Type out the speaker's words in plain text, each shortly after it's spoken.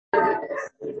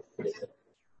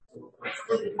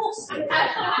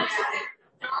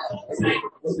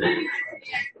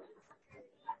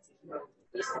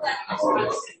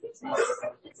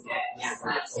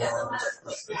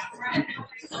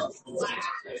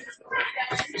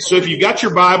So if you've got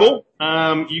your Bible,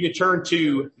 you can turn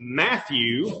to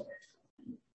Matthew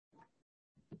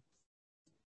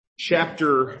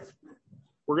chapter.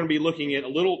 We're going to be looking at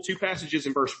two passages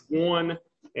in verse 1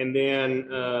 and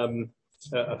then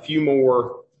a few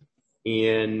more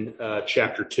in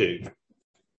chapter 2. So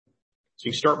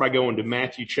you can start by going to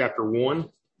Matthew chapter 1,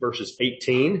 verses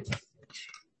 18.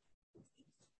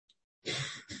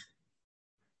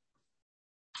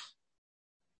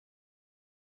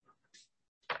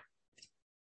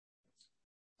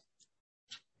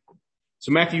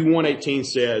 So Matthew 1:18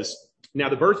 says, "Now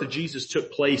the birth of Jesus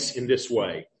took place in this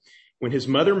way. When his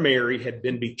mother Mary had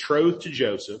been betrothed to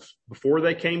Joseph, before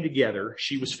they came together,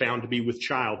 she was found to be with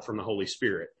child from the Holy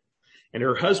Spirit. And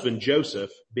her husband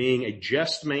Joseph, being a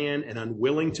just man and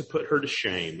unwilling to put her to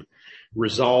shame,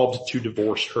 resolved to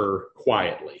divorce her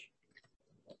quietly."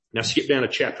 Now skip down to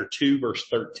chapter 2, verse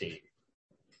 13.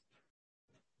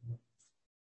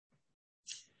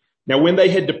 "Now when they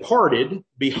had departed,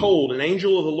 behold, an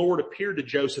angel of the Lord appeared to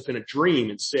Joseph in a dream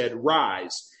and said,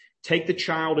 'Rise, take the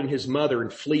child and his mother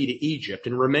and flee to Egypt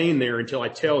and remain there until I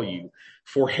tell you,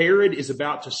 for Herod is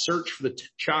about to search for the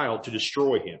child to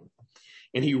destroy him.'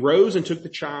 And he rose and took the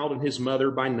child and his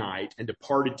mother by night and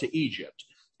departed to Egypt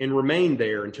and remained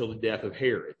there until the death of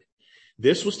Herod.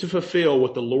 This was to fulfill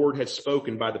what the Lord had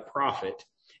spoken by the prophet,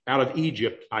 'Out of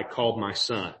Egypt I called my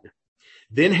son.'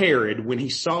 Then Herod, when he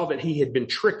saw that he had been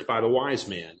tricked by the wise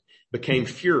men, became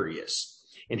furious,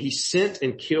 and he sent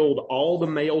and killed all the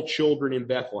male children in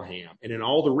Bethlehem and in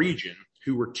all the region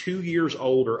who were 2 years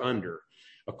old or under,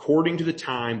 according to the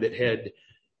time that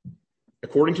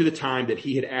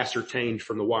he had ascertained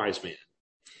from the wise men.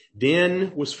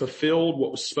 Then was fulfilled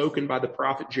what was spoken by the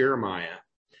prophet Jeremiah.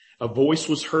 A voice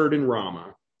was heard in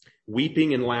Ramah,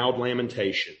 weeping and loud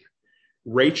lamentation,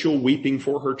 Rachel weeping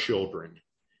for her children.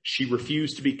 She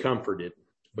refused to be comforted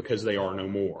because they are no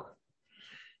more.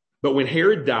 But when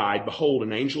Herod died, behold,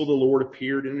 an angel of the Lord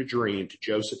appeared in a dream to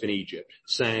Joseph in Egypt,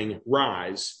 saying,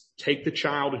 'Rise, take the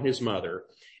child and his mother,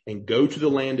 and go to the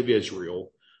land of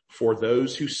Israel, for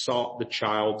those who sought the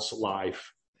child's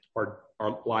life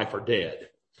are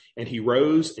dead.' And he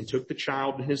rose and took the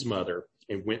child and his mother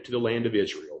and went to the land of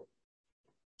Israel.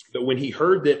 But when he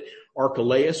heard that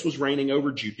Archelaus was reigning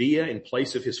over Judea in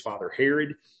place of his father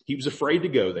Herod, he was afraid to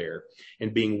go there.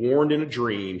 And being warned in a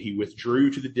dream, he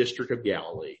withdrew to the district of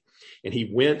Galilee. And he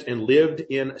went and lived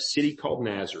in a city called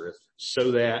Nazareth,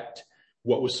 so that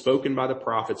what was spoken by the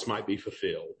prophets might be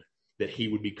fulfilled, that he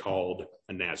would be called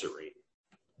a Nazarene."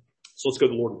 So let's go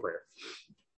to the Lord in prayer.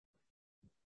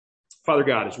 Father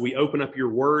God, as we open up your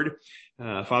word,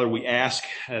 Father, we ask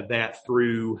that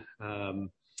through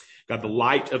God, the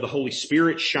light of the Holy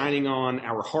Spirit shining on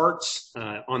our hearts,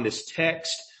 on this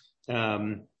text,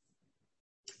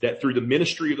 that through the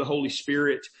ministry of the Holy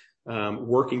Spirit,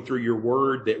 working through your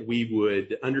word, that we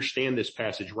would understand this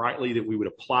passage rightly, that we would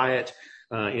apply it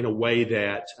in a way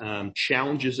that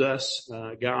challenges us,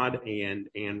 God,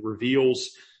 and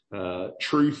reveals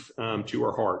truth to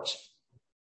our hearts.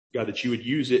 God, that you would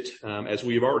use it, as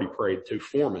we have already prayed, to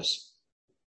form us,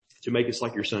 to make us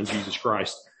like your Son, Jesus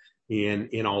Christ,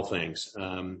 in all things.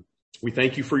 We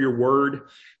thank you for your word.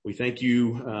 We thank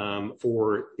you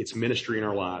for its ministry in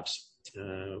our lives.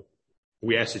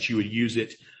 We ask that you would use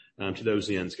it to those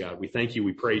ends, God. We thank you.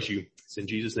 We praise you. It's in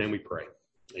Jesus' name we pray.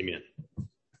 Amen.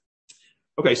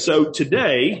 Okay, so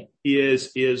today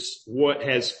is what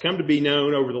has come to be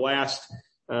known over the last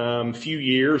few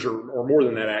years, or more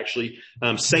than that actually,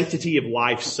 Sanctity of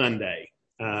Life Sunday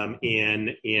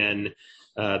in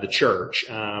the church.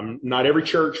 Not every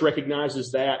church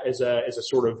recognizes that as a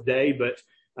sort of day, but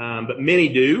many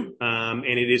do, and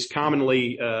it is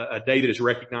commonly a day that is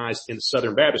recognized in the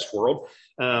Southern Baptist world,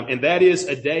 and that is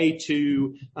a day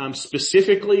to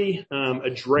specifically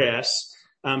address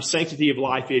sanctity of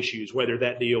life issues, whether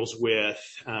that deals with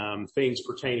things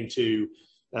pertaining to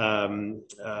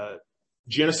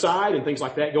genocide and things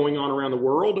like that going on around the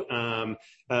world,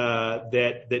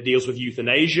 that deals with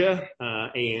euthanasia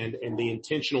and the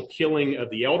intentional killing of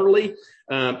the elderly,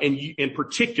 and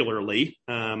particularly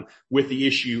with the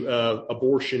issue of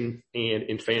abortion and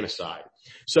infanticide.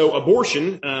 So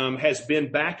abortion has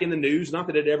been back in the news. Not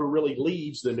that it ever really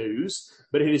leaves the news,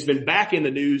 but it has been back in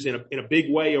the news in a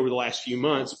big way over the last few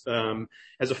months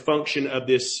as a function of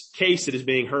this case that is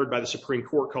being heard by the Supreme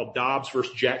Court called Dobbs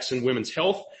versus Jackson Women's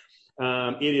Health.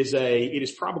 It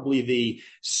is probably the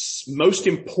most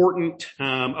important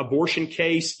abortion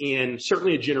case in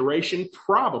certainly a generation.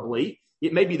 Probably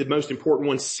it may be the most important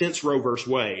one since Roe versus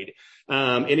Wade,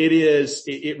 and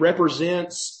it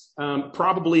represents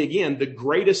probably again the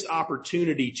greatest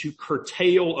opportunity to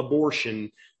curtail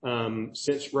abortion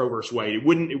since Roe versus Wade. It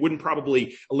wouldn't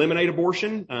probably eliminate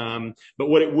abortion, but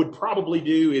what it would probably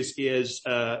do is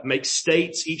make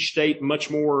each state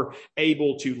much more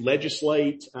able to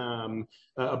legislate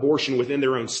abortion within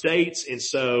their own states. And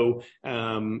so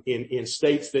in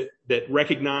states that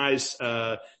recognize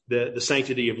the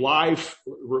sanctity of life,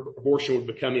 abortion would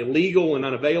become illegal and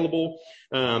unavailable.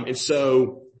 And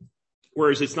so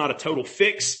whereas it's not a total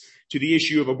fix to the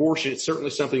issue of abortion, it's certainly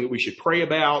something that we should pray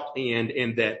about,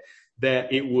 and that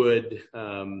it would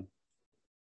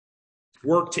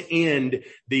work to end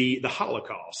the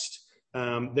Holocaust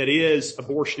that is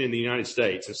abortion in the United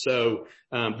States. And so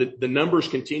the numbers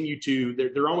continue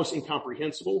they're almost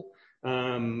incomprehensible.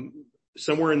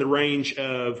 Somewhere in the range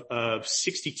of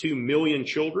 62 million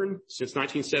children since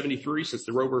 1973, since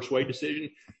the Roe versus Wade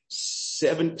decision.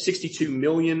 62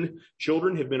 million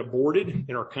children have been aborted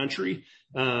in our country.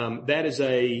 There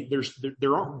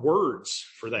aren't words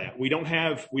for that. We don't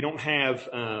have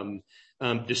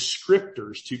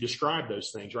descriptors to describe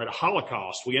those things, right? A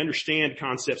Holocaust, we understand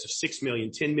concepts of 6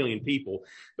 million, 10 million people,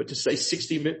 but to say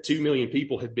 62 million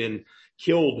people have been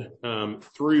killed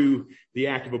through the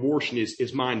act of abortion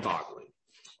is mind-boggling.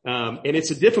 And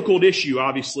it's a difficult issue,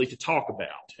 obviously, to talk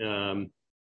about.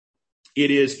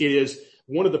 It is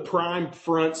one of the prime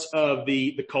fronts of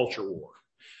the culture war,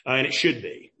 and it should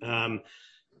be.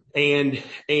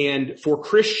 And for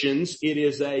Christians, it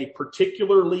is a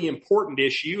particularly important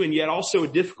issue, and yet also a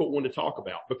difficult one to talk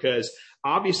about, because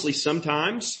obviously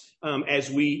sometimes,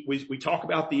 as we talk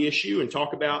about the issue and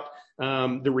talk about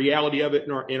the reality of it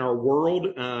in our world,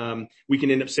 we can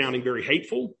end up sounding very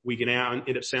hateful. We can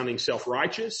end up sounding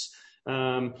self-righteous.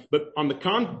 But on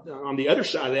the other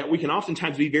side of that, we can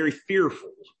oftentimes be very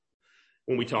fearful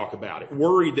when we talk about it,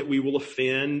 worried that we will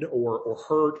offend or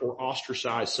hurt or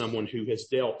ostracize someone who has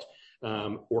dealt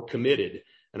or committed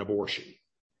an abortion.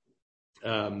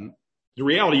 The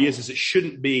reality is it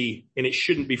shouldn't be, and it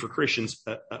shouldn't be for Christians,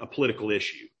 a political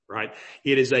issue, right?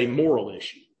 It is a moral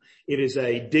issue. It is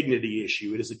a dignity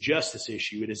issue. It is a justice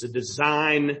issue. It is a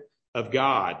design of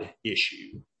God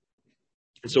issue.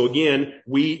 And so again,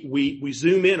 we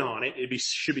zoom in on it.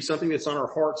 Should be something that's on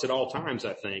our hearts at all times,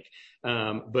 I think.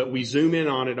 But we zoom in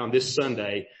on it on this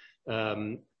Sunday,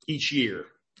 each year.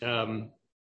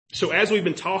 So as we've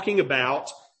been talking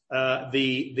about,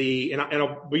 and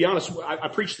I'll be honest, I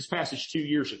preached this passage 2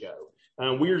 years ago.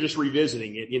 We were just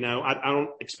revisiting it. I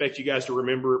don't expect you guys to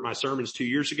remember my sermons 2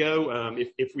 years ago.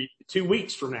 If 2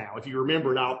 weeks from now, if you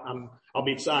remember it, I'll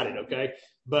be excited. Okay.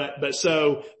 But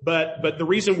the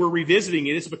reason we're revisiting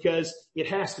it is because it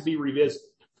has to be revisited.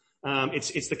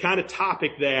 It's the kind of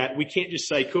topic that we can't just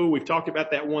say, cool, we've talked about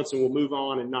that once and we'll move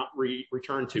on and not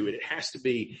return to it. It has to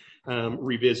be,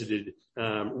 revisited,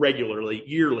 regularly,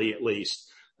 yearly at least.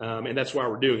 And that's why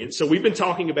we're doing it. So we've been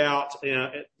talking about,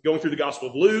 going through the Gospel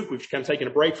of Luke. We've kind of taken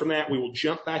a break from that. We will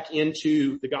jump back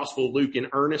into the Gospel of Luke in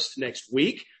earnest next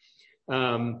week.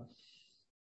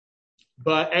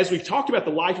 But as we've talked about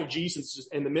the life of Jesus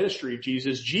and the ministry of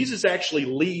Jesus, Luke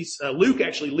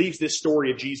actually leaves this story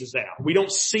of Jesus out. We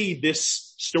don't see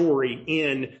this story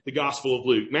in the Gospel of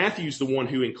Luke. Matthew's the one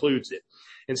who includes it.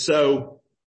 And so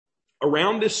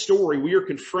around this story, we are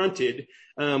confronted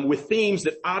with themes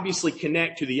that obviously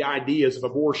connect to the ideas of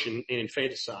abortion and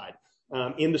infanticide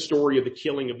in the story of the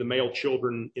killing of the male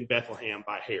children in Bethlehem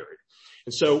by Herod.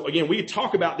 And so again, we could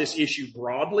talk about this issue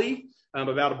broadly,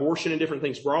 about abortion and different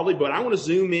things broadly, but I want to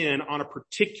zoom in on a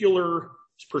particular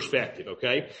perspective,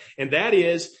 okay? And that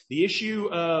is the issue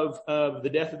of the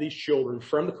death of these children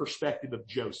from the perspective of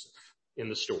Joseph in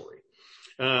the story.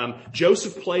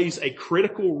 Joseph plays a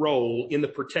critical role in the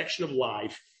protection of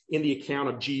life in the account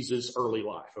of Jesus' early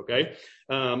life, okay?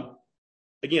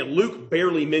 Again, Luke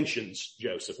barely mentions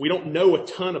Joseph. We don't know a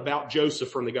ton about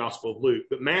Joseph from the Gospel of Luke,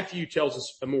 but Matthew tells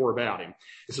us more about him.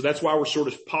 And so that's why we're sort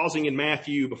of pausing in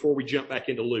Matthew before we jump back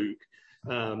into Luke,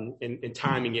 and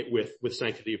timing it with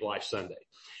Sanctity of Life Sunday.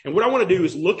 And what I want to do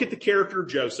is look at the character of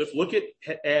Joseph, look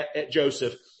at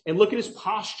Joseph, and look at his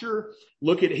posture,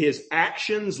 look at his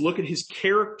actions, look at his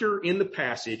character in the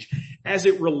passage as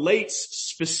it relates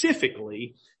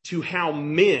specifically to how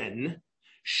men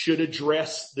should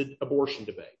address the abortion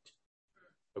debate.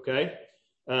 Okay?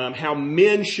 How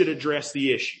men should address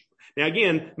the issue. Now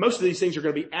again, most of these things are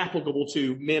going to be applicable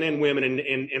to men and women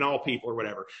and all people or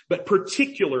whatever. But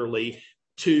particularly,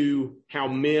 to how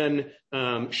men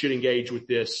should engage with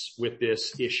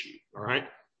this issue. All right.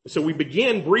 So we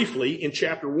begin briefly in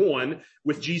chapter 1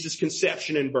 with Jesus'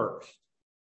 conception and birth.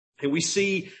 And we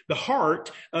see the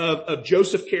heart of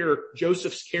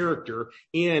Joseph's character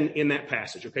in that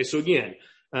passage. Okay. So again,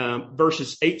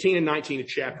 verses 18 and 19 of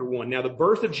chapter 1. Now the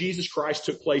birth of Jesus Christ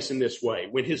took place in this way.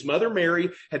 When his mother Mary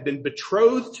had been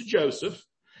betrothed to Joseph,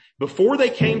 before they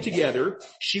came together,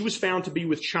 she was found to be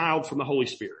with child from the Holy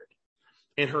Spirit.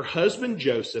 And her husband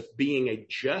Joseph, being a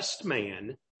just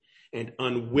man and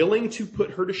unwilling to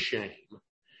put her to shame,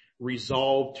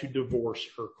 resolved to divorce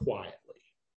her quietly.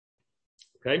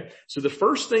 Okay. So the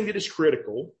first thing that is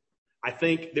critical, I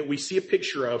think, that we see a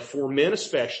picture of for men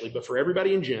especially, but for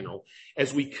everybody in general,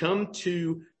 as we come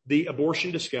to the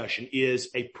abortion discussion, is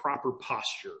a proper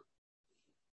posture.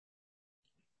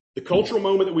 The cultural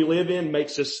moment that we live in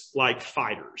makes us like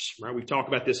fighters, right? We talk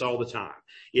about this all the time.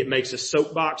 It makes us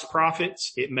soapbox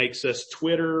prophets. It makes us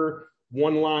Twitter,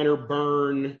 one-liner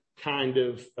burn kind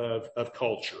of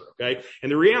culture, okay?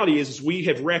 And the reality is we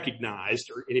have recognized,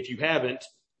 and if you haven't,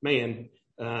 man,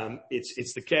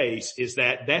 it's the case, is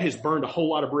that has burned a whole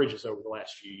lot of bridges over the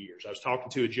last few years. I was talking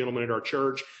to a gentleman at our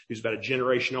church who's about a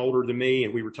generation older than me,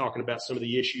 and we were talking about some of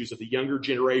the issues of the younger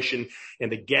generation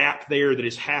and the gap there that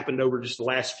has happened over just the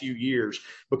last few years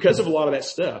because of a lot of that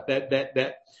stuff,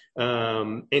 that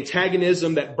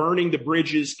antagonism, that burning the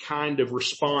bridges kind of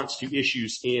response to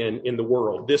issues in the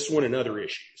world, this one and other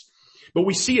issues. But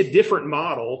we see a different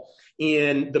model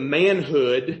in the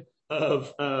manhood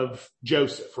of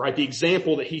Joseph, right? The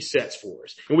example that he sets for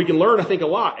us. And we can learn, I think, a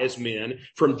lot as men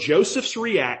from Joseph's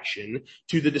reaction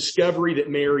to the discovery that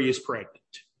Mary is pregnant.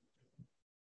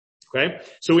 Okay.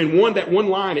 So in that one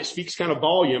line, it speaks kind of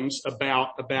volumes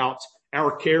about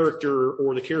our character,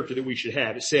 or the character that we should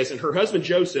have. It says, and her husband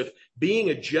Joseph, being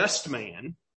a just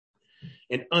man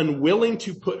and unwilling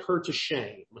to put her to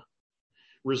shame,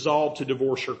 resolved to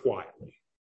divorce her quietly.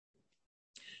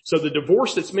 So the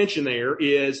divorce that's mentioned there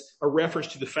is a reference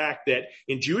to the fact that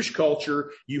in Jewish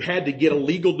culture, you had to get a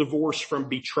legal divorce from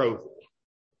betrothal.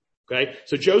 Okay.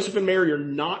 So Joseph and Mary are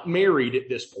not married at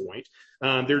this point.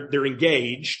 They're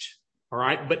engaged. All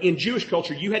right. But in Jewish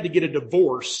culture, you had to get a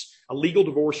legal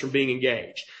divorce from being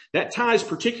engaged. That ties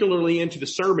particularly into the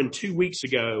sermon 2 weeks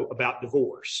ago about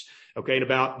divorce. Okay. And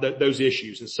about those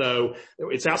issues. And so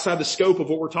it's outside the scope of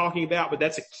what we're talking about, but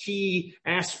that's a key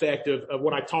aspect of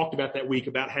what I talked about that week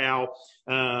about how,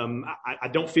 I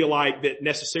don't feel like that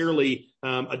necessarily,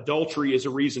 adultery is a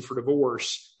reason for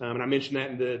divorce. And I mentioned that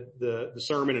in the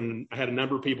sermon, and I had a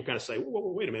number of people kind of say,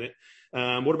 whoa, wait a minute.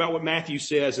 What about what Matthew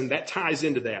says? And that ties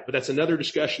into that, but that's another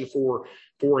discussion for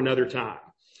another time.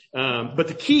 But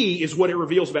the key is what it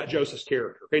reveals about Joseph's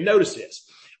character. Okay. Notice this.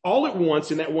 All at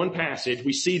once in that one passage,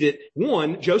 we see that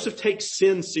one, Joseph takes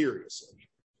sin seriously.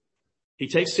 He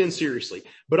takes sin seriously,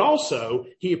 but also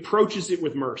he approaches it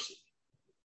with mercy.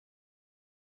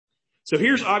 So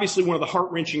here's obviously one of the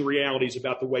heart-wrenching realities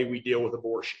about the way we deal with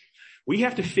abortion. We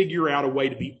have to figure out a way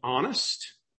to be honest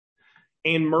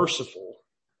and merciful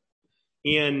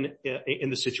in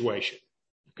the situation.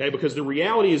 Okay. Because the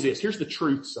reality is this. Here's the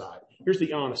truth side. Here's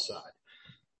the honest side.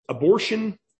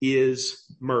 Abortion is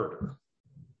murder.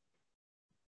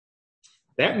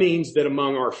 That means that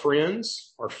among our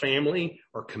friends, our family,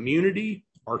 our community,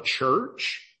 our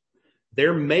church,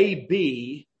 there may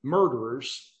be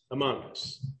murderers among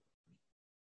us.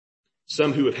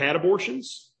 Some who have had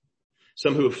abortions,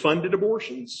 some who have funded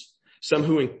abortions, some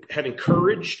who have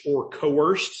encouraged or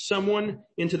coerced someone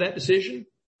into that decision.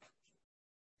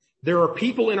 There are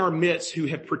people in our midst who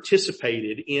have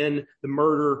participated in the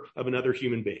murder of another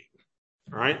human being.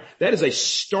 All right. That is a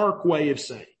stark way of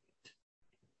saying.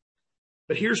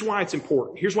 But here's why it's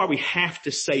important. Here's why we have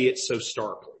to say it so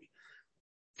starkly.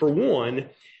 For one,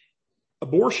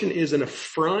 abortion is an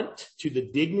affront to the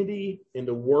dignity and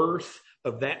the worth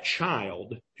of that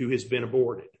child who has been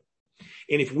aborted.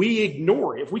 And if we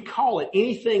ignore it, if we call it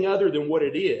anything other than what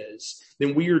it is,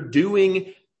 then we are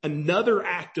doing another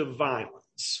act of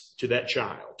violence to that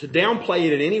child. To downplay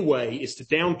it in any way is to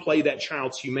downplay that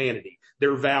child's humanity,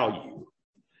 their value.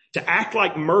 To act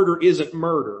like murder isn't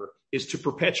murder is to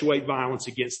perpetuate violence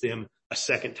against them a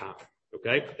second time.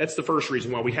 Okay. That's the first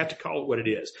reason why we have to call it what it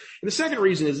is. And the second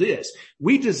reason is this.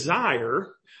 We desire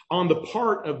on the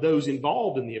part of those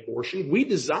involved in the abortion, we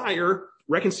desire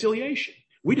reconciliation.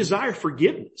 We desire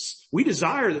forgiveness. We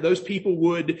desire that those people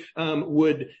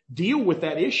would deal with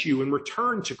that issue and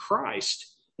return to Christ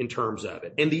in terms of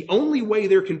it. And the only way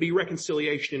there can be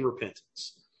reconciliation and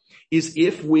repentance is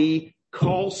if we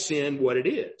call sin what it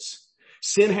is.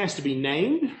 Sin has to be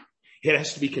named. It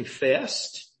has to be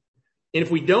confessed. And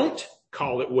if we don't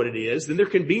call it what it is, then there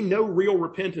can be no real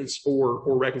repentance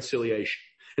or reconciliation.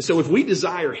 And so if we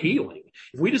desire healing,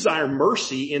 if we desire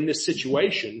mercy in this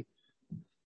situation,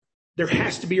 there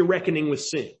has to be a reckoning with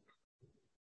sin.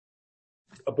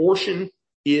 Abortion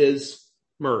is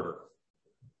murder.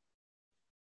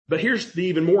 But here's the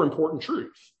even more important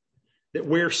truth, that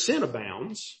where sin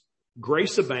abounds,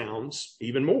 grace abounds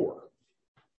even more.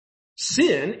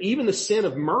 Sin, even the sin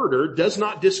of murder, does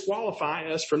not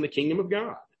disqualify us from the kingdom of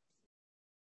God.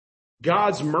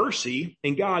 God's mercy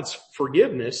and God's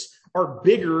forgiveness are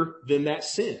bigger than that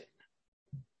sin.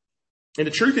 And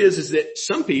the truth is that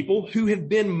some people who have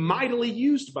been mightily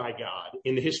used by God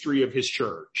in the history of his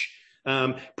church,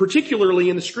 particularly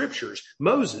in the scriptures,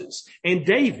 Moses and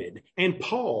David and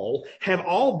Paul have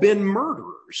all been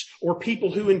murderers or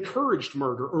people who encouraged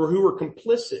murder or who were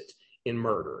complicit in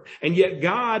murder. And yet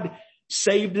God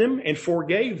saved them and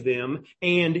forgave them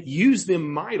and used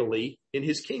them mightily in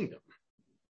his kingdom.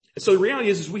 And so the reality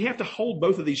is we have to hold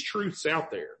both of these truths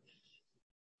out there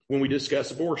when we discuss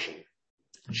abortion.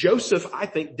 Joseph, I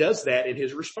think, does that in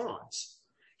his response.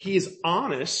 He is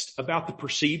honest about the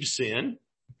perceived sin.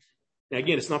 Now,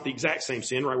 again, it's not the exact same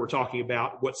sin, right? We're talking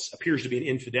about what appears to be an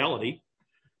infidelity.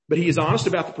 But he is honest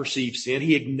about the perceived sin.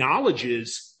 He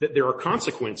acknowledges that there are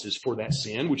consequences for that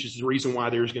sin, which is the reason why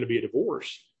there's going to be a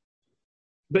divorce.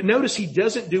 But notice he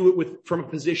doesn't do it from a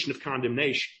position of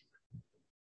condemnation.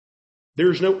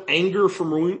 There's no anger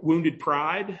from wounded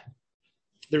pride.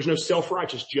 There's no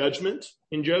self-righteous judgment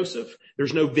in Joseph.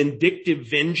 There's no vindictive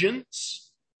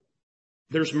vengeance.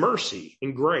 There's mercy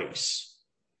and grace.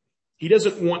 He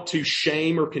doesn't want to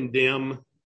shame or condemn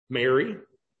Mary.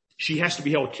 She has to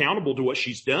be held accountable to what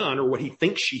she's done or what he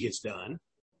thinks she has done.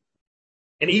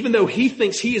 And even though he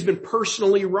thinks he has been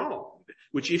personally wronged,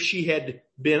 which if she had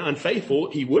been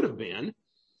unfaithful, he would have been,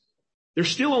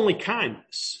 there's still only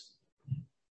kindness.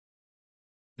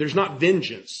 There's not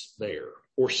vengeance there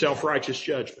or self-righteous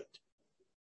judgment.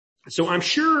 So I'm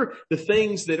sure the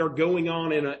things that are going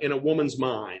on in a woman's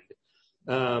mind,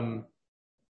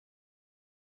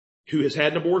 who has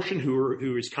had an abortion,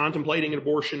 who is contemplating an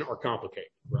abortion, are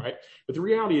complicated, right? But the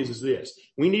reality is this.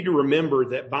 We need to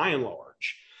remember that by and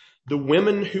large, the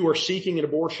women who are seeking an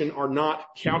abortion are not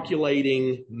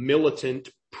calculating, militant,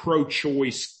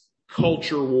 pro-choice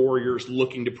culture warriors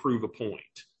looking to prove a point,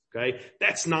 okay?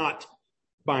 That's not,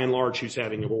 by and large, who's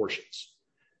having abortions.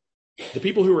 The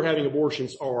people who are having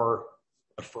abortions are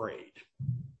afraid.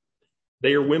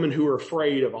 They are women who are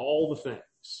afraid of all the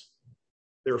things.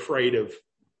 They're afraid of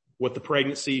what the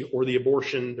pregnancy or the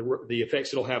abortion, the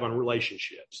effects it'll have on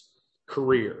relationships,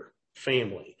 career,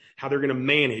 family, how they're going to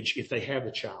manage if they have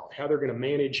the child, how they're going to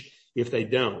manage if they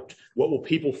don't, what will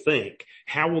people think,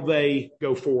 how will they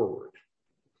go forward.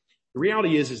 The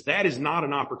reality is that is not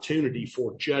an opportunity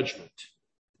for judgment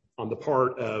on the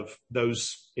part of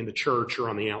those in the church or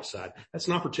on the outside. That's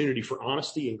an opportunity for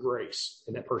honesty and grace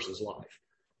in that person's life.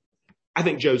 I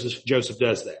think Joseph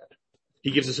does that.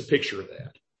 He gives us a picture of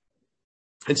that.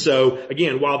 And so,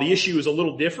 again, while the issue is a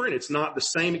little different, it's not the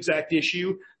same exact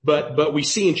issue, but we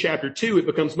see in chapter 2, it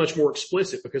becomes much more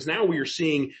explicit because now we are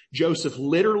seeing Joseph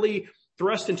literally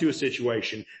thrust into a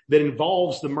situation that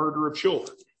involves the murder of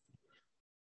children.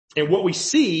 And what we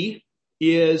see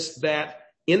is that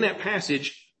in that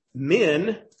passage,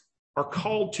 men are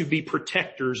called to be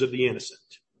protectors of the innocent.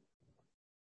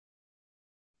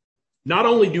 Not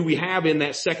only do we have in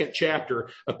that second chapter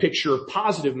a picture of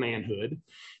positive manhood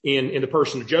in the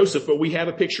person of Joseph, but we have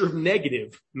a picture of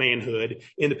negative manhood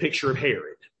in the picture of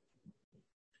Herod.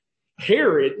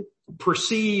 Herod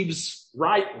perceives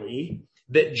rightly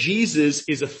that Jesus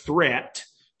is a threat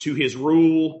to his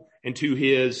rule and to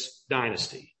his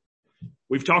dynasty.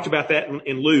 We've talked about that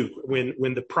in Luke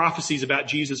when the prophecies about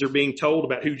Jesus are being told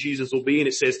about who Jesus will be, and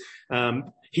it says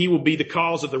he will be the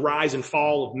cause of the rise and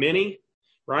fall of many,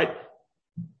 right?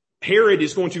 Herod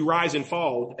is going to rise and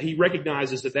fall. He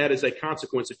recognizes that is a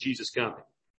consequence of Jesus coming.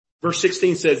 Verse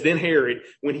 16 says, then Herod,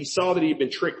 when he saw that he had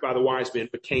been tricked by the wise men,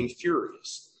 became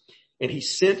furious. And he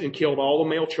sent and killed all the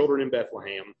male children in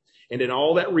Bethlehem and in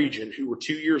all that region who were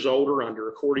 2 years old or under,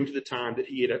 according to the time that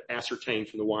he had ascertained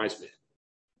from the wise men.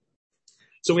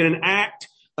 So in an act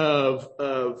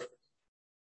of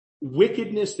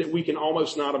wickedness that we can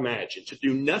almost not imagine, to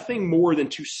do nothing more than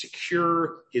to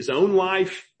secure his own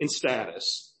life and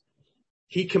status,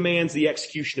 he commands the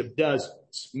execution of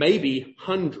dozens, maybe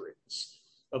hundreds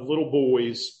of little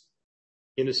boys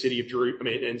in the city of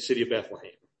in the city of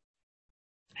Bethlehem.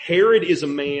 Herod is a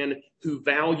man who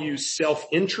values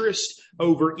self-interest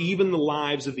over even the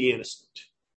lives of the innocent.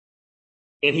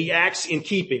 And he acts in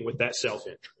keeping with that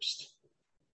self-interest.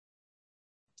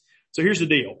 So here's the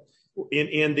deal.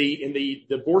 in the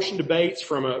abortion debates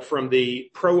from the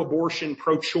pro-abortion,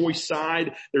 pro-choice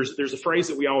side, there's a phrase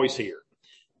that we always hear.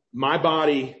 My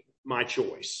body, my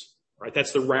choice, right?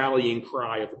 That's the rallying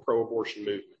cry of the pro-abortion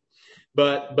movement.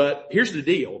 But here's the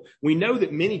deal. We know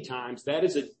that many times that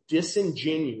is a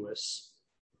disingenuous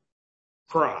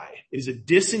cry. It is a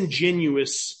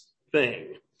disingenuous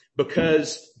thing,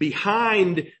 because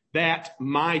behind that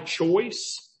my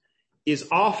choice is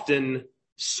often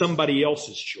somebody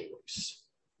else's choice.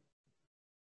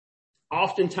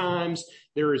 Oftentimes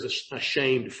there is a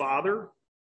shamed father,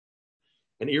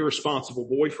 an irresponsible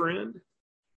boyfriend,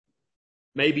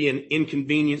 maybe an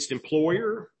inconvenienced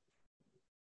employer,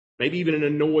 maybe even an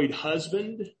annoyed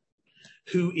husband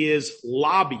who is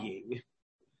lobbying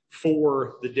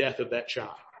for the death of that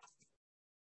child.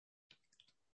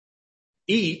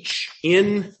 Each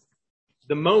in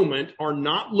the moment are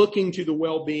not looking to the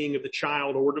well-being of the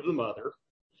child or of the mother,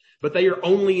 but they are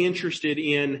only interested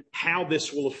in how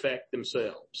this will affect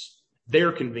themselves,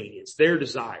 their convenience, their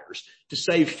desires, to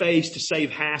save face, to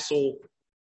save hassle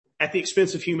at the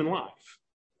expense of human life.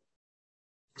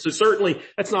 So certainly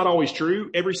that's not always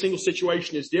true. Every single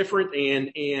situation is different,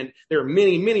 and there are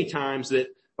many, many times that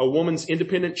a woman's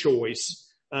independent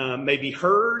choice may be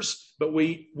hers, but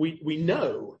we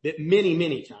know that many,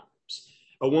 many times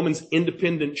a woman's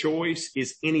independent choice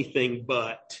is anything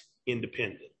but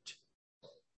independent.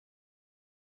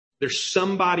 There's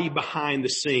somebody behind the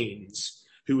scenes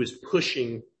who is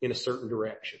pushing in a certain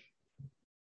direction.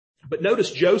 But notice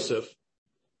Joseph,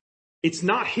 it's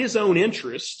not his own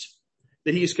interest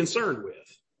that he is concerned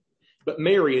with, but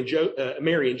Mary and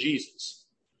Jesus.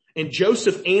 And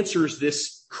Joseph answers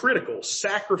this critical,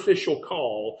 sacrificial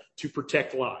call to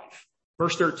protect life.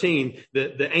 Verse 13,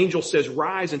 the angel says,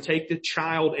 "Rise and take the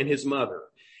child and his mother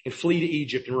and flee to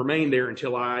Egypt and remain there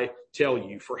until I tell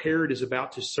you, for Herod is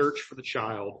about to search for the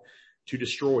child to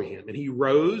destroy him." And he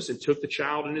rose and took the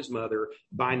child and his mother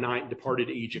by night and departed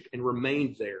to Egypt and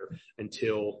remained there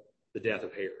until the death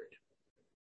of Herod.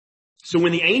 So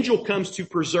when the angel comes to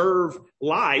preserve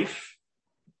life,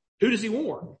 who does he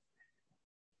warn?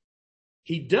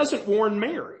 He doesn't warn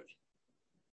Mary,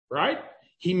 right?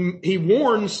 He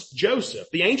warns Joseph.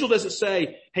 The angel doesn't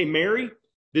say, "Hey, Mary,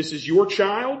 this is your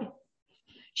child.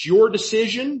 It's your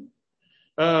decision.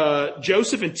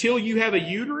 Joseph, until you have a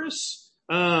uterus,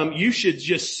 you should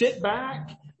just sit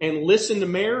back and listen to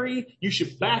Mary. You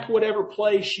should back whatever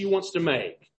play she wants to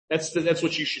make. That's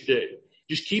what you should do.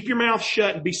 Just keep your mouth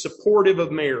shut and be supportive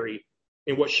of Mary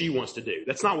and what she wants to do."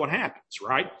 That's not what happens,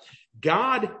 right?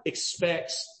 God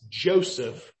expects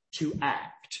Joseph to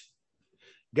act.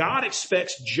 God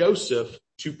expects Joseph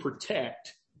to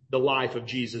protect the life of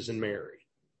Jesus and Mary.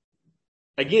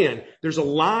 Again, there's a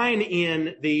line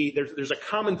in there's a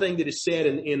common thing that is said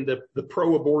in the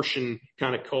pro-abortion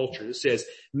kind of culture that says,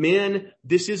 "Men,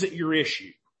 this isn't your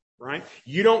issue," right?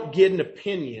 You don't get an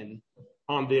opinion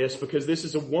on this because this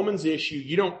is a woman's issue.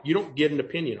 You don't get an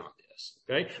opinion on this.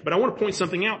 Okay. But I want to point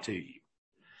something out to you.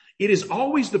 It is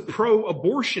always the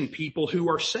pro-abortion people who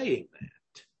are saying that.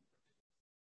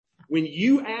 When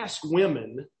you ask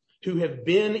women who have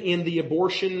been in the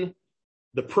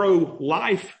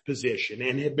pro-life position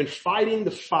and have been fighting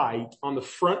the fight on the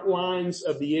front lines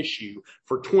of the issue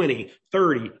for 20,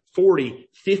 30, 40,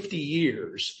 50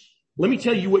 years, let me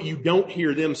tell you what you don't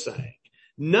hear them saying.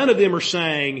 None of them are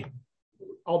saying,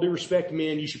 "All due respect,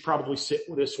 men, you should probably sit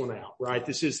this one out," right?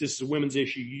 This is a women's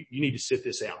issue. You need to sit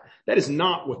this out. That is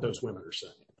not what those women are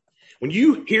saying. When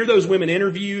you hear those women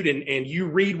interviewed and you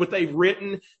read what they've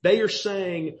written, they are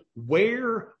saying,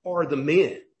 "Where are the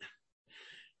men?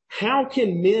 How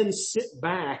can men sit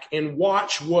back and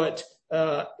watch what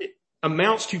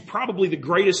amounts to probably the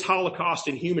greatest Holocaust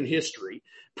in human history,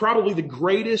 probably the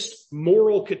greatest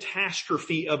moral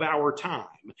catastrophe of our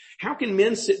time? How can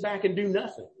men sit back and do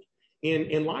nothing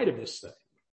in light of this thing?"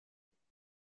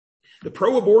 The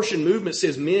pro-abortion movement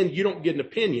says, "Men, you don't get an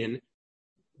opinion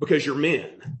because you're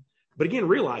men." But again,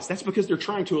 realize that's because they're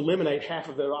trying to eliminate half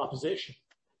of their opposition.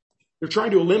 They're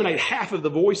trying to eliminate half of the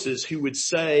voices who would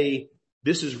say,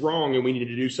 "This is wrong and we need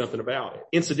to do something about it."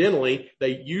 Incidentally,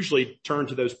 they usually turn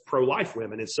to those pro-life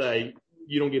women and say,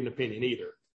 "You don't get an opinion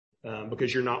either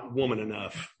because you're not woman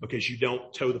enough, because you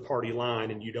don't toe the party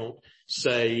line and you don't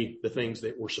say the things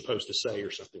that we're supposed to say," or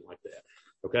something like that.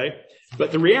 Okay?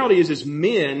 But the reality is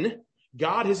men,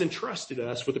 God has entrusted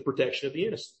us with the protection of the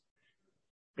innocent.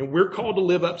 And we're called to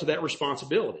live up to that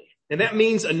responsibility. And that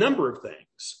means a number of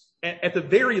things. At the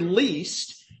very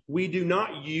least, we do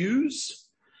not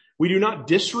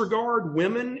disregard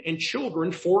women and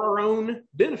children for our own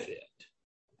benefit.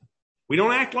 We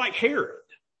don't act like Herod.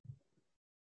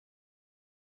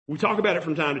 We talk about it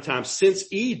from time to time.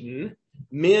 Since Eden,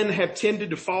 men have tended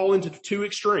to fall into two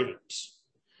extremes.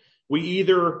 We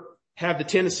either have the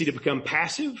tendency to become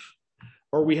passive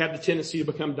or we have the tendency to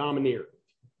become domineering.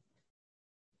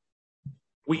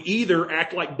 We either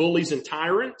act like bullies and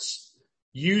tyrants,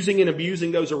 using and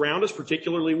abusing those around us,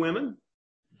 particularly women,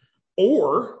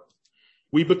 or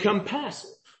we become passive,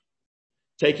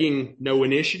 taking no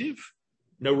initiative,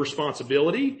 no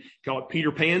responsibility. Call it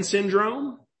Peter Pan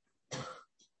syndrome.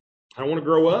 I want to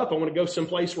grow up. I want to go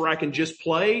someplace where I can just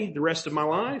play the rest of my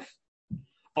life.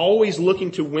 Always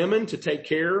looking to women to take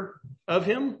care of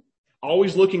him.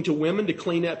 Always looking to women to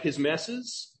clean up his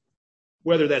messes,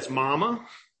 whether that's mama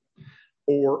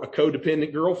or a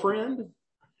codependent girlfriend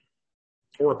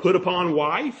or a put upon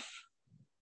wife.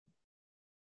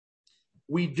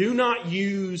 We do not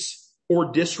use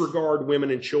or disregard women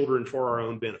and children for our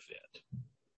own benefit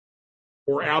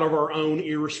or out of our own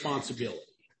irresponsibility.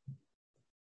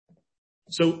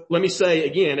 So let me say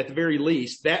again, at the very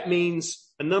least, that means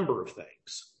a number of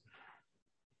things.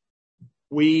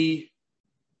 We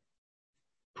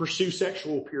pursue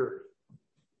sexual purity.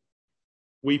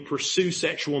 We pursue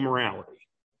sexual morality.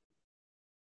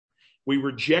 We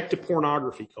reject a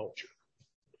pornography culture.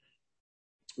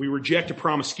 We reject a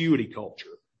promiscuity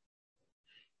culture.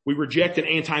 We reject an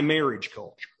anti-marriage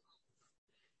culture.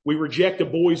 We reject a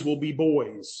boys will be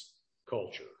boys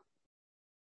culture.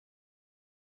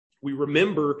 We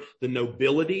remember the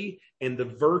nobility and the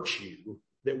virtue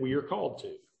that we are called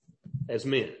to as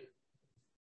men.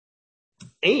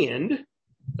 And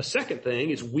a second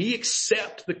thing is we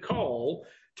accept the call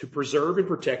to preserve and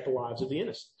protect the lives of the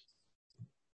innocent.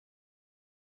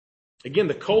 Again,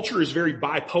 the culture is very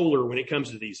bipolar when it comes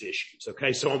to these issues.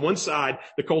 Okay. So on one side,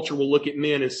 the culture will look at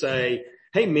men and say,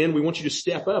 hey, men, we want you to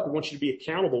step up. We want you to be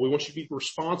accountable. We want you to be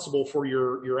responsible for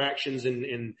your actions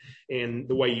and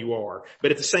the way you are.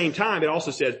 But at the same time, it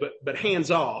also says, but hands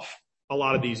off a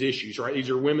lot of these issues, right? These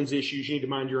are women's issues. You need to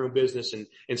mind your own business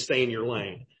and stay in your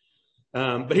lane.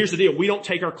 But here's the deal. We don't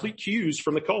take our cues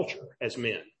from the culture as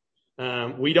men.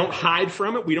 We don't hide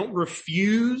from it. We don't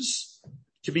refuse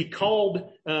to be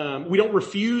called. We don't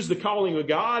refuse the calling of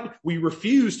God. We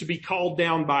refuse to be called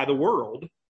down by the world.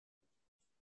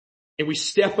 And we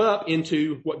step up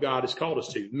into what God has called us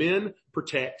to. Men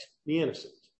protect the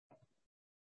innocent.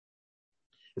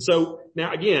 And so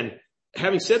now again,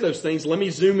 having said those things, let me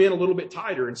zoom in a little bit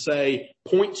tighter and say,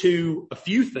 point to a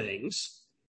few things,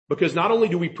 because not only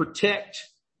do we protect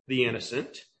the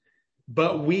innocent,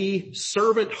 but we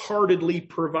servant-heartedly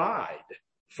provide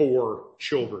for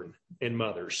children and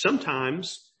mothers.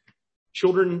 Sometimes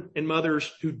children and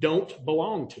mothers who don't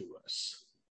belong to us.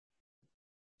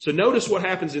 So notice what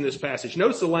happens in this passage.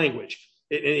 Notice the language.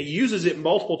 And it uses it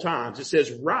multiple times. It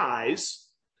says, rise,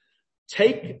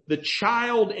 take the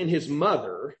child and his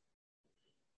mother,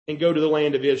 and go to the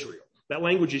land of Israel. That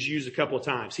language is used a couple of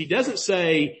times. He doesn't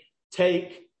say,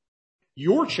 take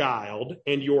your child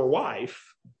and your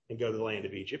wife and go to the land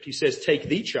of Egypt. He says, take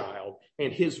the child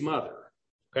and his mother.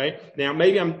 Okay. Now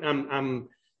maybe I'm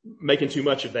making too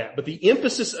much of that, but the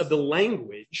emphasis of the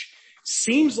language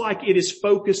seems like it is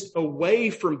focused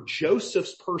away from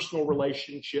Joseph's personal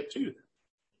relationship to them,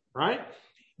 right?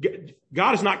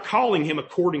 God is not calling him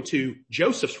according to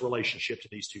Joseph's relationship to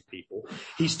these two people.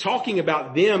 He's talking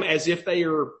about them as if they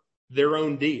are their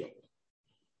own deal.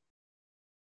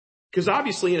 Because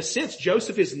obviously, in a sense,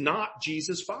 Joseph is not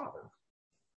Jesus' father,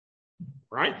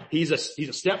 right? He's a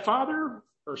stepfather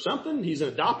or something. He's an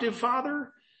adoptive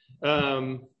father.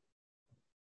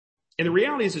 And the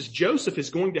reality is Joseph is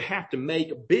going to have to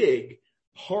make big,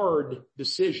 hard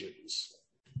decisions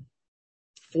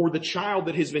for the child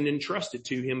that has been entrusted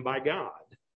to him by God,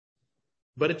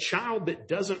 but a child that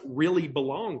doesn't really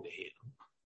belong to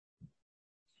him.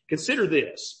 Consider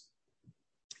this.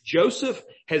 Joseph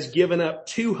has given up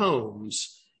 2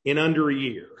 homes in under a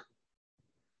year.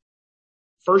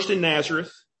 First in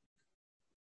Nazareth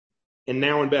and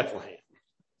now in Bethlehem.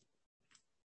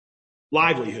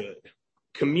 Livelihood,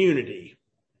 community,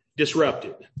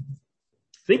 disrupted.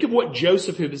 Think of what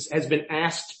Joseph has been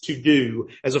asked to do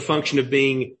as a function of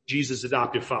being Jesus'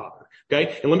 adoptive father.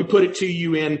 Okay. And let me put it to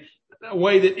you in a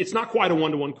way that it's not quite a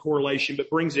one-to-one correlation, but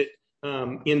brings it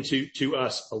into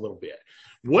us a little bit.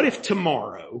 What if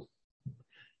tomorrow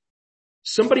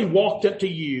somebody walked up to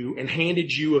you and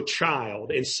handed you a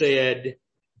child and said,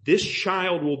 this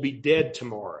child will be dead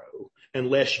tomorrow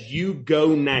unless you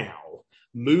go now,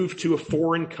 move to a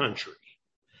foreign country.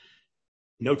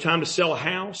 No time to sell a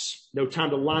house, no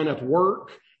time to line up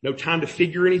work, no time to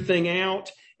figure anything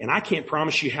out, and I can't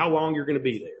promise you how long you're going to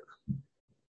be there.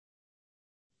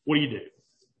 What do you do?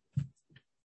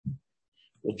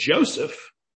 Well,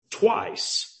 Joseph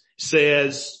twice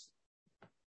says,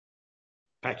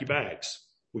 pack your bags.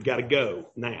 We've got to go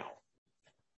now.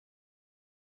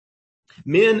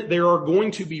 Men, there are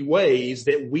going to be ways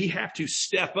that we have to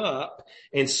step up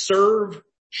and serve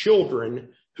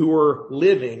children who are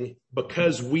living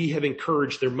because we have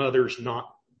encouraged their mothers not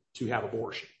to have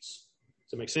abortions.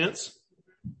 Does that make sense?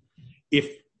 If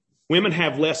women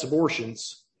have less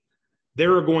abortions,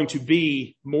 there are going to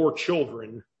be more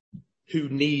children who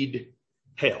need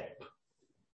help.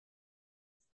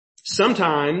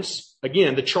 Sometimes,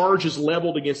 again, the charge is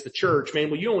leveled against the church.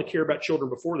 Man, well, you only care about children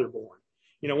before they're born.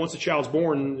 You know, once a child's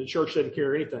born, the church doesn't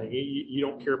care anything. You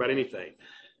don't care about anything.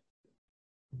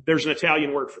 There's an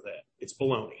Italian word for that. It's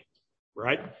baloney,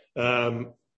 right?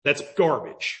 That's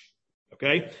garbage.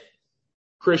 Okay.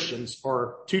 Christians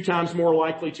are 2 times more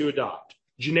likely to adopt.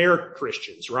 Generic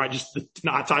Christians, right? Just the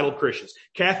not titled Christians.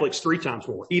 Catholics 3 times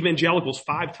more. Evangelicals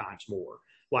 5 times more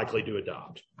likely to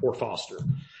adopt or foster.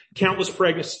 Countless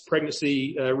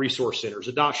pregnancy resource centers,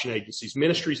 adoption agencies,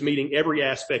 ministries meeting every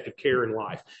aspect of care in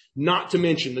life. Not to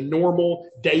mention the normal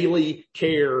daily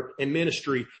care and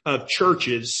ministry of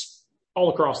churches all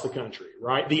across the country,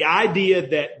 right? The idea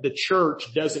that the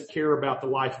church doesn't care about the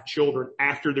life of children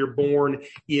after they're born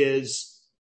is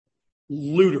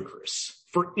ludicrous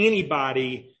for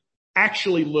anybody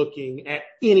actually looking at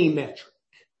any metric.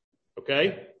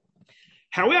 Okay?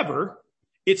 However,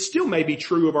 it still may be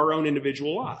true of our own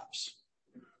individual lives.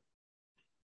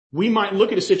 We might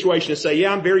look at a situation and say,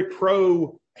 yeah, I'm very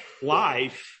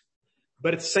pro-life,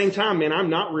 but at the same time, man,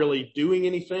 I'm not really doing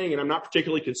anything and I'm not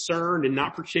particularly concerned and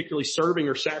not particularly serving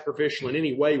or sacrificial in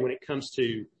any way when it comes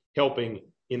to helping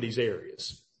in these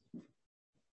areas.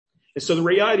 And so the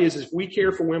reality is if we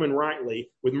care for women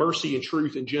rightly with mercy and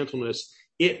truth and gentleness,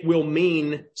 it will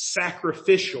mean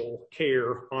sacrificial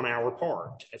care on our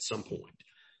part at some point.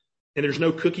 And there's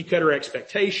no cookie cutter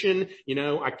expectation. You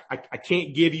know, I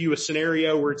can't give you a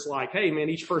scenario where it's like, hey man,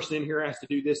 each person in here has to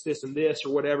do this, this, and this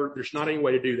or whatever. There's not any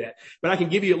way to do that. But I can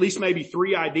give you at least maybe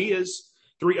 3 ideas,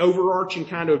 3 overarching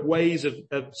kind of ways of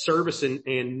service and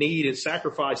need and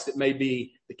sacrifice that may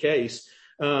be the case.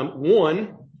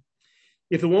 One,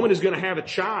 if the woman is going to have a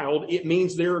child, it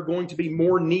means there are going to be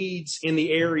more needs in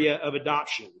the area of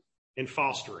adoption and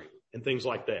fostering and things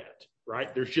like that.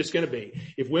 Right? There's just going to be.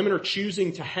 If women are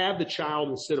choosing to have the child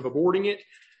instead of aborting it,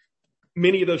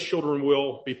 many of those children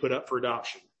will be put up for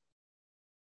adoption.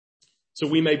 So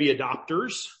we may be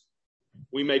adopters.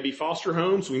 We may be foster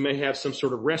homes. We may have some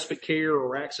sort of respite care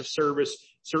or acts of service,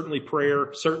 certainly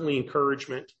prayer, certainly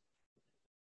encouragement.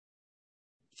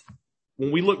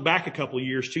 When we look back a couple of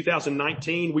years,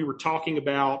 2019, we were talking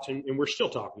about, and we're still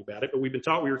talking about it, but we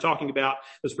were talking about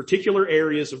those particular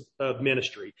areas of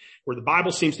ministry where the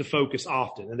Bible seems to focus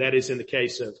often. And that is in the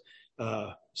case of,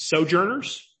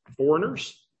 sojourners,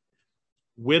 foreigners,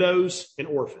 widows, and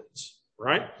orphans,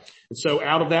 right? And so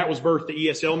out of that was birthed the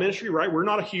ESL ministry, right? We're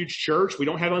not a huge church. We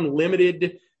don't have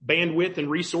unlimited bandwidth and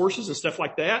resources and stuff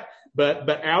like that. But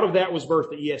out of that was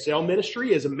birthed the ESL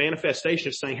ministry as a manifestation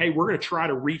of saying, hey, we're going to try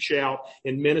to reach out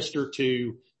and minister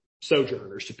to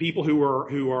sojourners, to people who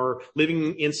are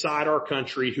living inside our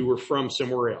country, who are from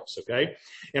somewhere else. Okay.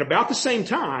 And about the same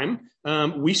time, a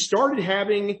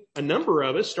number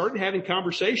of us started having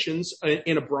conversations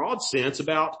in a broad sense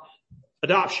about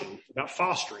adoption, about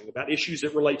fostering, about issues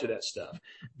that relate to that stuff.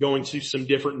 Going to some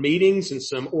different meetings and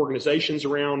some organizations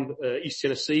around East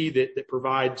Tennessee that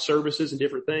provide services and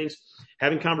different things,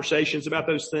 having conversations about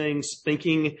those things,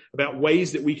 thinking about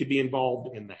ways that we could be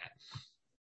involved in that.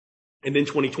 And then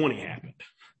 2020 happened,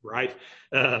 right?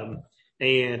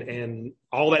 And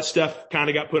all that stuff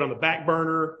kind of got put on the back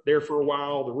burner there for a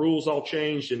while. The rules all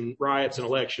changed and riots and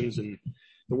elections and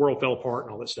the world fell apart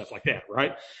and all that stuff like that,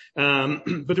 right?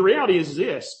 But the reality is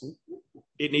this,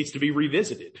 it needs to be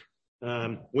revisited.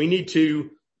 We need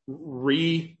to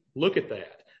re-look at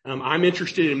that. I'm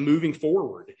interested in moving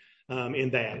forward, in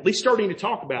that, at least starting to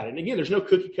talk about it. And again, there's no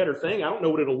cookie cutter thing. I don't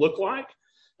know what it'll look like.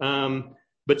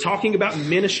 But talking about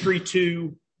ministry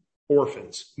to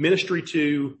orphans, ministry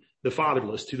to the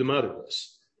fatherless, to the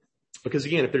motherless. Because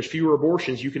again, if there's fewer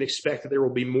abortions, you can expect that there will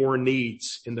be more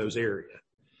needs in those areas.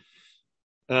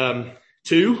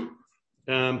 2,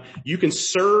 you can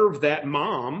serve that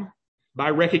mom by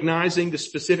recognizing the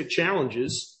specific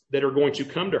challenges that are going to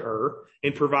come to her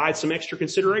and provide some extra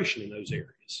consideration in those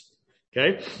areas.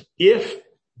 Okay. If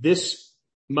this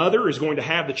mother is going to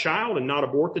have the child and not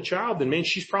abort the child, then man,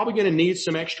 she's probably going to need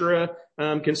some extra,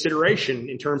 consideration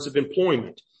in terms of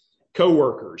employment,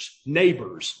 coworkers,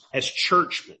 neighbors, as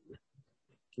churchmen,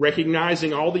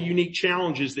 recognizing all the unique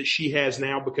challenges that she has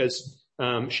now because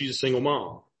she's a single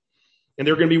mom. And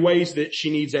there are going to be ways that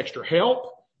she needs extra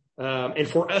help, And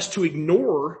for us to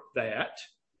ignore that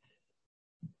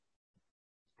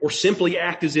or simply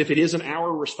act as if it isn't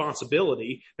our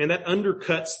responsibility, and that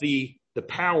undercuts the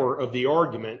power of the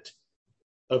argument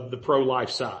of the pro-life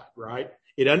side, right?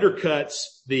 It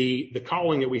undercuts the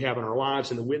calling that we have in our lives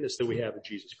and the witness that we have of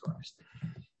Jesus Christ.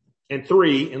 And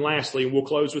 3, and lastly, and we'll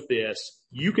close with this,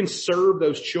 you can serve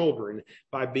those children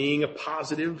by being a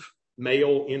positive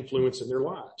male influence in their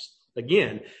lives.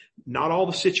 Again, not all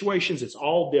the situations, it's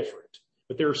all different.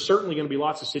 But there are certainly going to be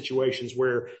lots of situations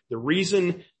where the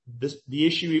reason the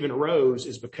issue even arose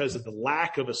is because of the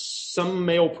lack of some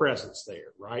male presence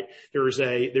there, right? There is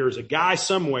a guy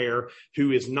somewhere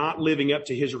who is not living up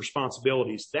to his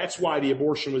responsibilities. That's why the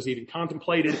abortion was even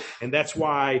contemplated, and that's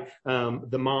why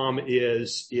the mom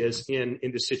is in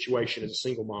this situation as a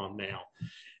single mom now.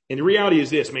 And the reality is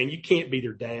this, man, you can't be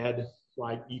their dad.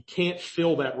 Like, you can't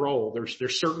fill that role.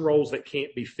 There's certain roles that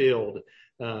can't be filled.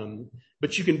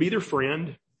 But you can be their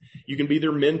friend. You can be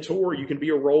their mentor. You can be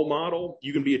a role model.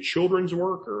 You can be a children's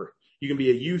worker. You can be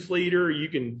a youth leader. You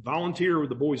can volunteer with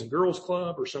the Boys and Girls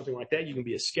Club or something like that. You can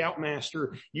be a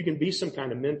scoutmaster. You can be some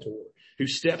kind of mentor who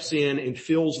steps in and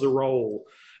fills the role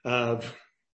of,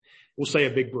 we'll say,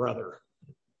 a big brother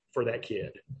for that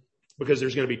kid, because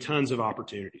there's going to be tons of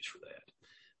opportunities for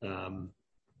that.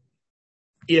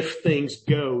 If things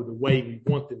go the way we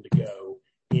want them to go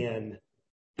in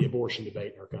the abortion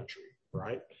debate in our country,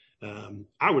 right?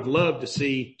 I would love to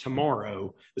see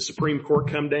tomorrow the Supreme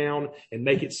Court come down and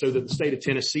make it so that the state of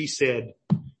Tennessee said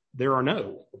there are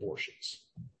no abortions.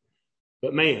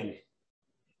 But man,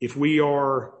 if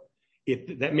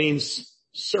that means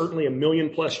certainly 1 million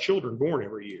plus children born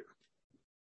every year,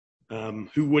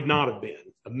 who would not have been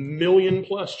 1 million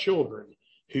plus children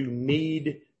who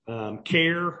need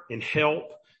care and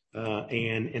help,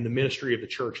 and the ministry of the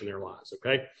church in their lives.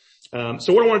 Okay.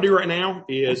 So what I want to do right now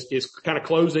is kind of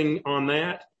closing on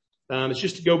that. It's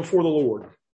just to go before the Lord,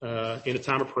 in a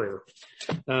time of prayer.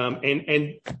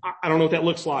 And I don't know what that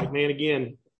looks like, man.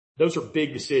 Again, those are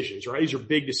big decisions, right? These are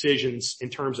big decisions in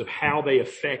terms of how they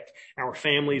affect our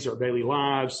families, our daily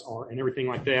lives, and everything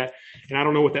like that. And I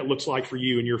don't know what that looks like for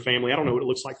you and your family. I don't know what it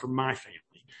looks like for my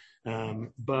family.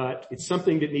 But it's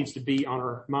something that needs to be on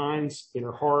our minds, in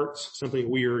our hearts, something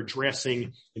we are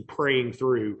addressing and praying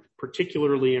through,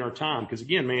 particularly in our time. Because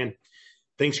again, man,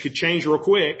 things could change real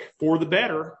quick for the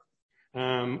better.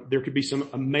 There could be some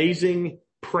amazing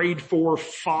prayed for,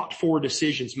 fought for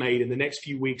decisions made in the next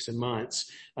few weeks and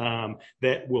months,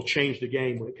 that will change the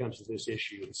game when it comes to this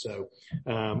issue. And so,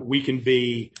 we can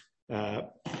be,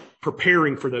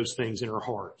 preparing for those things in our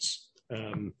hearts.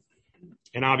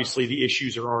 And obviously the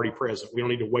issues are already present. We don't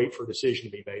need to wait for a decision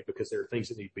to be made, because there are things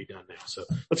that need to be done now. So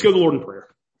let's go to the Lord in prayer.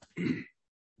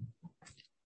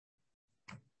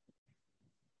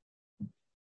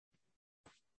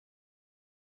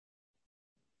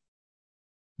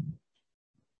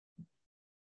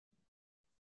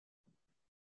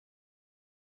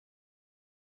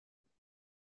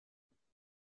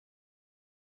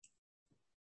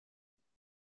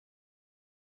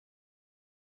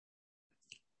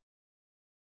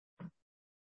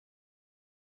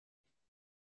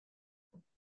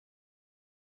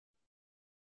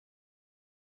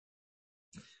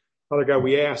 Father God,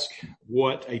 we ask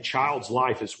what a child's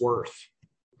life is worth.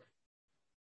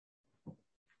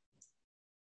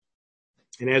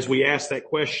 And as we ask that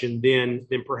question, then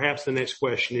perhaps the next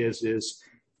question is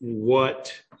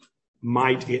what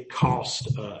might it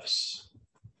cost us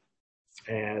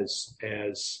as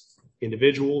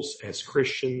individuals, as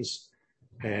Christians,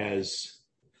 as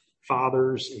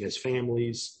fathers, and as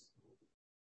families?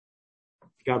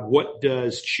 God, what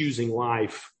does choosing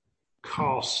life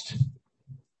cost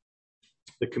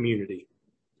the community?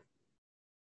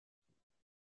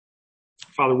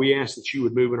 Father, we ask that you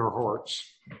would move in our hearts,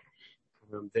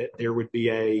 that there would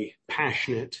be a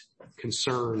passionate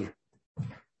concern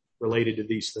related to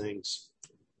these things.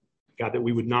 God, that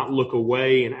we would not look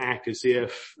away and act as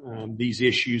if these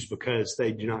issues, because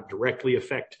they do not directly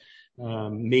affect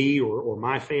me or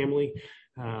my family,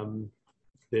 that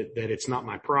it's not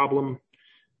my problem.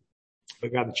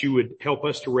 But God, that you would help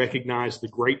us to recognize the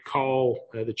great call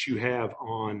that you have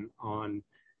on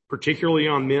particularly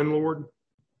on men, Lord,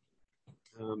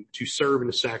 to serve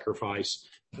and to sacrifice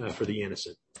for the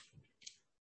innocent.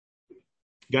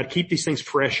 God, keep these things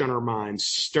fresh on our minds.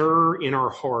 Stir in our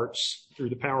hearts through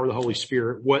the power of the Holy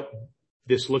Spirit what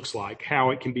this looks like, how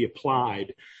it can be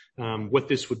applied, what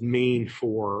this would mean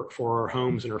for our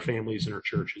homes and our families and our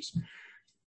churches.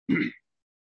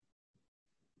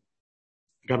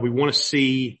 God, we want to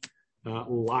see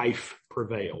life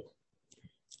prevail.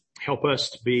 Help us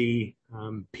to be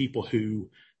people who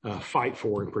fight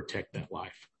for and protect that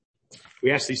life.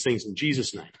 We ask these things in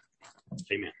Jesus' name.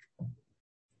 Amen.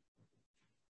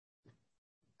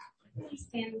 Please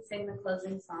stand and sing the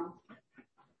closing song.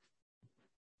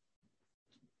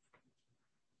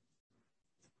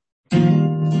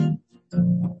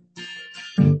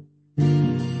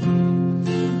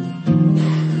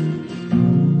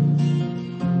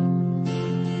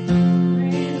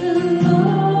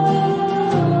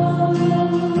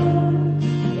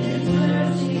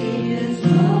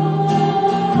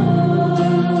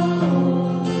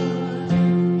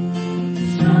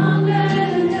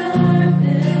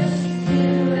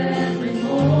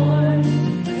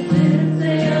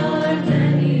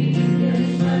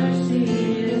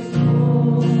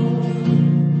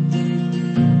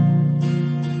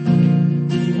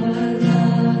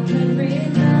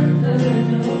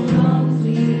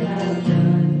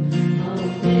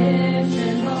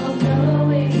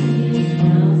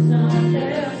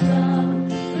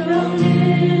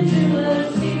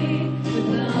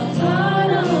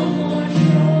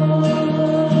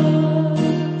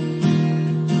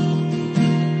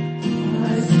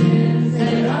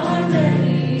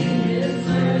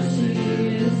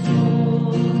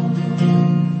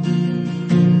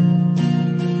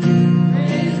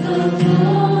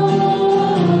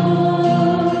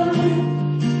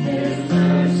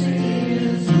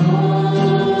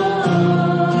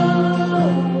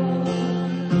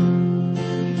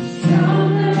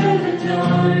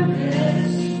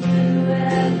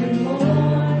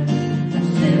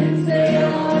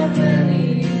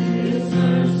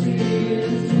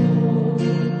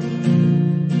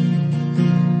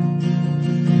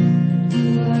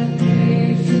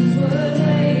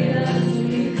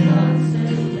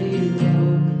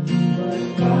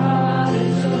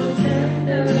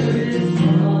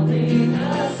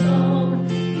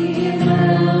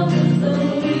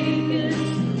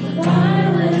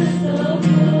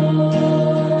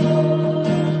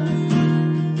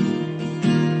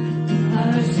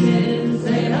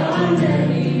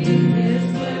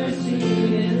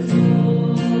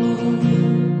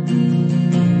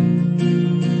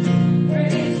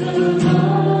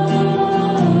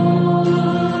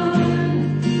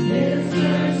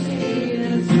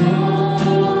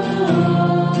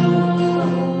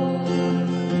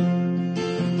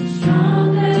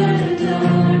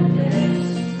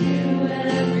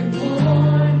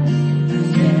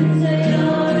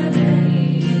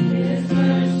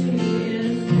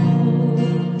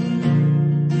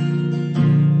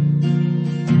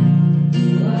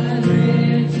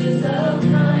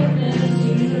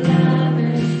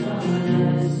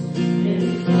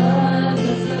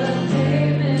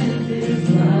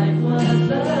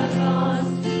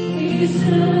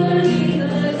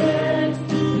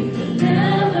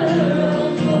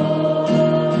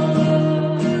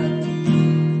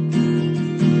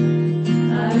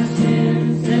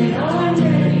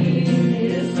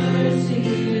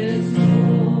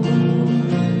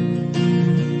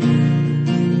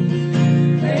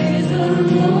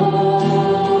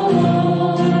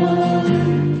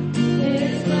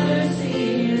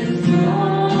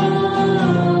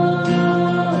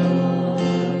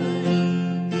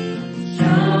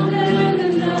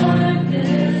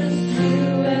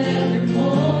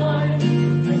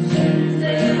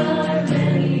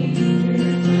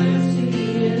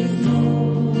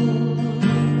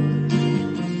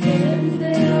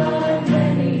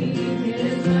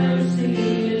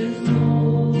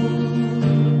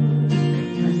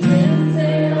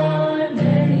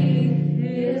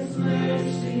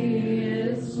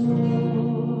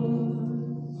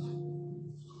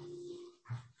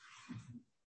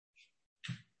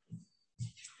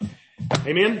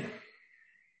 Amen.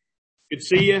 Good to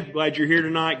see you. Glad you're here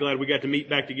tonight. Glad we got to meet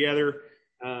back together.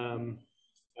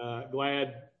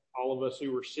 Glad all of us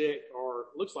who were sick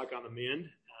looks like on the mend,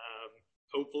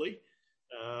 hopefully.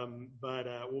 But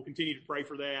we'll continue to pray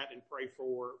for that and pray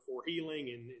for healing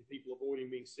and people avoiding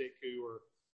being sick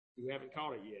who haven't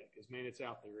caught it yet, because man, it's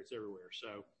out there, it's everywhere.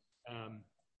 So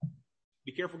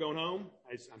be careful going home.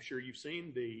 As I'm sure you've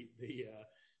seen the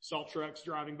salt trucks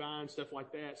driving by and stuff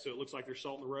like that. So it looks like they're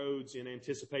salting the roads in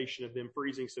anticipation of them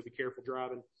freezing. So be careful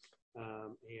driving.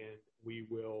 And we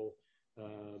will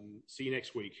see you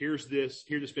next week. Hear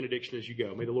this benediction as you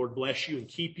go. May the Lord bless you and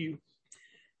keep you.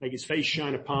 Make his face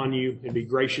shine upon you and be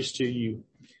gracious to you.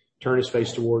 Turn his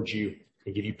face towards you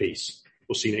and give you peace.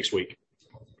 We'll see you next week.